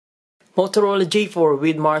Motorola G4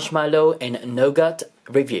 with Marshmallow and Nougat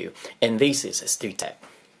review, and this is Stu Tech.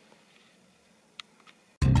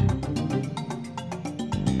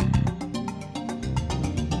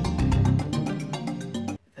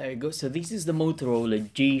 There you go. So this is the Motorola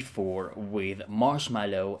G4 with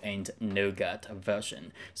Marshmallow and Nougat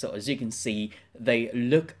version. So as you can see, they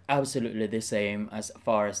look absolutely the same as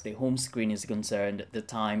far as the home screen is concerned. The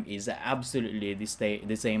time is absolutely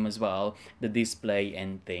the same as well. The display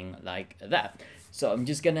and thing like that. So I'm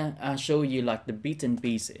just gonna show you like the bits and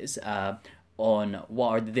pieces on what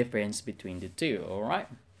are the difference between the two. All right.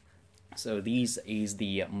 So this is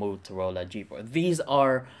the Motorola G4.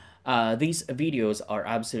 These videos are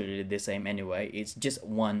absolutely the same anyway. It's just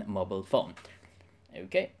one mobile phone.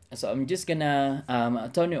 Okay, so I'm just gonna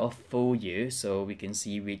turn it off for you so we can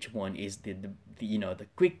see which one is the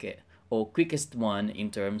quickest one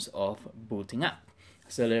in terms of booting up.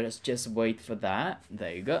 So let's just wait for that.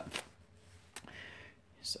 There you go.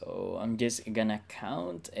 So I'm just gonna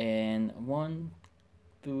count, and 1,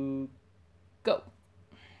 2, go.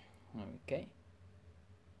 Okay.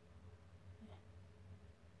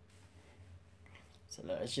 So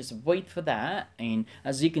let's just wait for that. And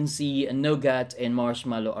as you can see, Nougat and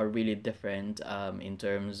Marshmallow are really different in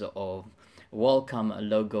terms of welcome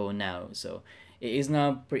logo now. So it is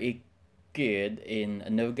now pretty good in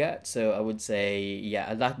Nougat. So I would say, yeah,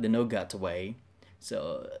 I like the Nougat way.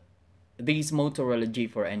 So these Motorola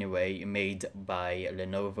G4 anyway, made by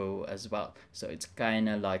Lenovo as well. So it's kind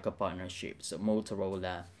of like a partnership. So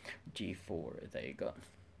Motorola G4, there you go.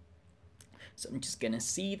 So I'm just gonna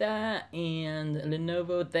see that, and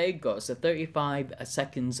Lenovo, there you go. So 35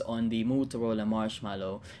 seconds on the Motorola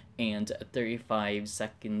Marshmallow and 35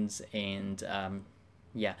 seconds and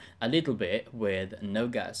yeah, a little bit with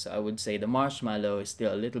Nougat. So I would say the Marshmallow is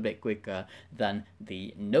still a little bit quicker than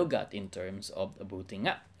the Nougat in terms of booting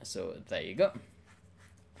up. So there you go.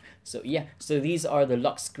 So yeah, so these are the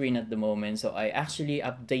lock screen at the moment. So I actually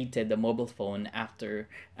updated the mobile phone after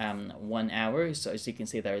 1 hour. So as you can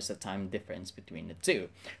see, there is a time difference between the two.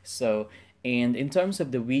 So, and in terms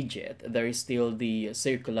of the widget, there is still the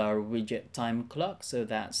circular widget time clock. So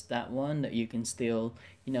that's that one that you can still,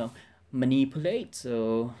 manipulate.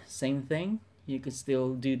 So same thing, you could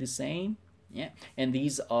still do the same. Yeah, and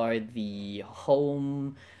these are the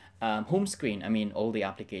home screen. I mean, all the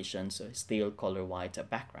applications. So still color white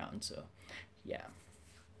background. So yeah,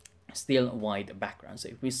 still white background. So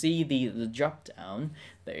if we see the drop down,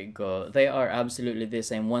 there you go, they are absolutely the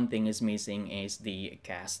same. One thing is missing is the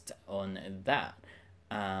cast on that,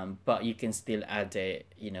 but you can still add it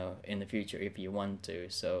in the future if you want to.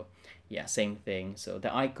 So yeah, same thing. So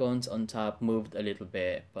the icons on top moved a little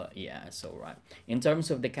bit, but yeah, it's all right. In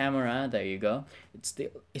terms of the camera, there you go, it's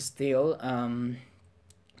still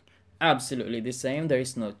absolutely the same. There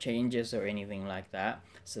is no changes or anything like that.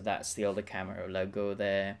 So that's still the camera logo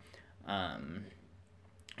there.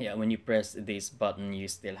 Yeah, when you press this button, you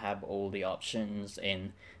still have all the options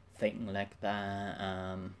and thing like that.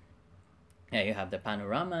 Yeah, you have the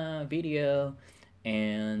panorama video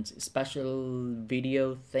and special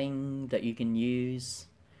video thing that you can use.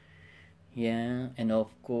 Yeah, and of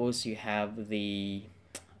course you have the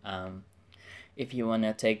if you want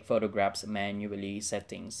to take photographs manually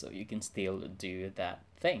settings, so you can still do that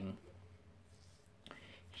thing.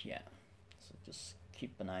 Yeah, so just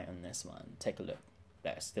keep an eye on this one. Take a look.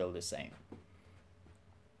 That's still the same.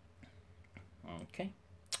 Okay,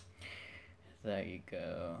 there you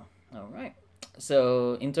go. All right.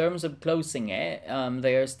 So in terms of closing it,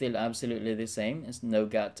 they are still absolutely the same as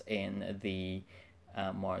Nougat and the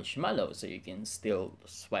Marshmallow. So you can still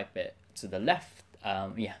swipe it to the left.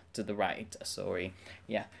 Yeah, to the right, sorry,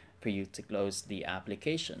 yeah, for you to close the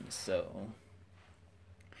application. So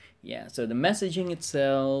yeah, so the messaging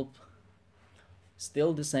itself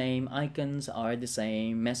still the same, icons are the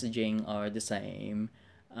same, messaging are the same.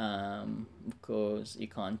 Of course you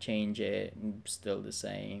can't change it, still the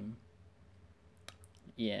same.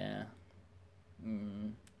 Yeah.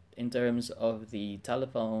 In terms of the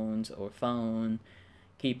telephones or phone,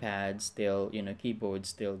 keypad still, keyboard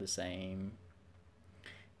still the same.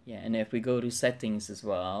 Yeah, and if we go to settings as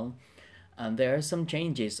well, there are some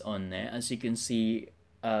changes on there. As you can see,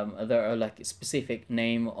 there are like a specific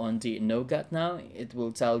name on the Nougat now. It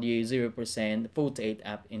will tell you 0%, 48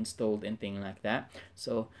 app installed and thing like that.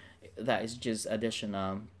 So that is just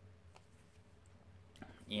additional.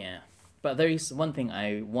 Yeah, but there is one thing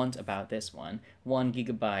I want about this one. 1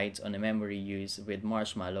 GB on the memory use with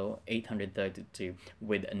Marshmallow, 832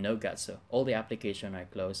 with Nougat. So all the applications are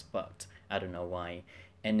closed, but I don't know why.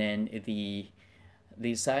 And then the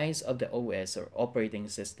the size of the OS or operating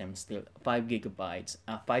system still 5 gigabytes,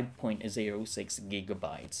 5.06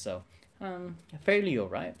 gigabytes. So fairly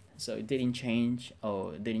alright. So it didn't change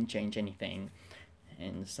or didn't change anything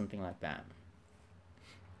and something like that.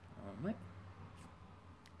 Alright.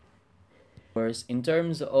 First, in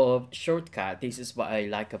terms of shortcut, this is what I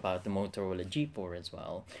like about the Motorola G4 as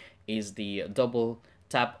well, is the double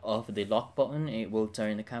tap of the lock button, it will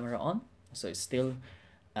turn the camera on. So it's still,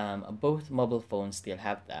 both mobile phones still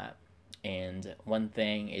have that. And one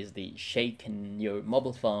thing is the shaking your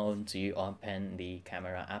mobile phone to open the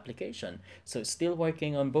camera application. So it's still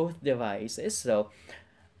working on both devices. So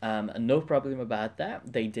no problem about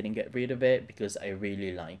that. They didn't get rid of it because I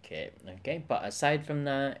really like it. Okay, but aside from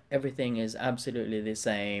that, everything is absolutely the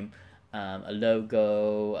same. A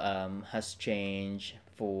logo has changed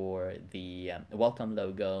for the welcome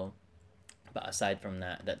logo, but aside from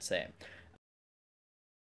that, that's it.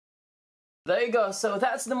 There you go. So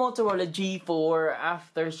that's the Motorola G4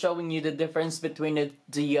 after showing you the difference between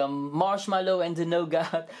the marshmallow and the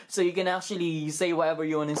nougat. So you can actually say whatever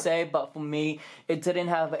you want to say, but for me, it didn't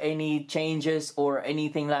have any changes or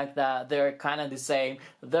anything like that. They're kind of the same.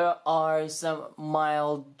 There are some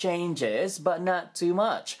mild changes, but not too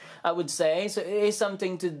much, I would say. So it is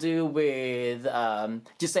something to do with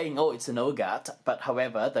just saying, oh, it's a nougat, but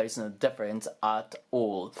however, there is no difference at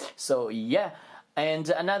all. So yeah. And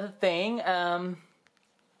another thing, you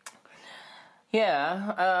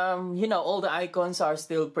know, all the icons are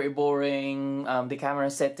still pretty boring, the camera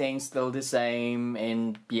settings still the same,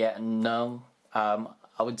 and yeah, no, I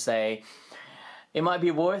would say it might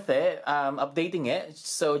be worth it, updating it.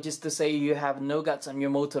 So just to say you have Nougats on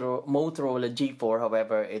your Motorola G4,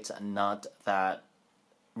 however, it's not that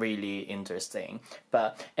really interesting.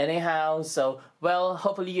 But anyhow, so well,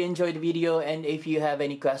 hopefully you enjoyed the video, and if you have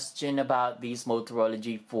any question about this Motorola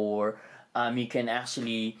G4, you can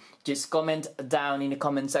actually just comment down in the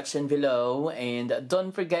comment section below, and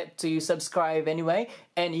don't forget to subscribe anyway,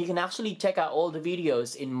 and you can actually check out all the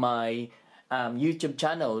videos in my YouTube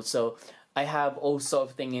channel. So I have all sort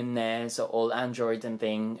of thing in there, so all Android and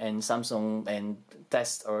thing, and Samsung and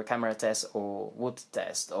test or camera test or wood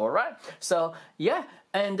test. Alright, so yeah,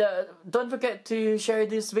 and don't forget to share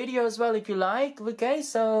this video as well if you like. Okay,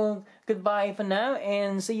 so goodbye for now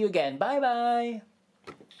and see you again. Bye bye.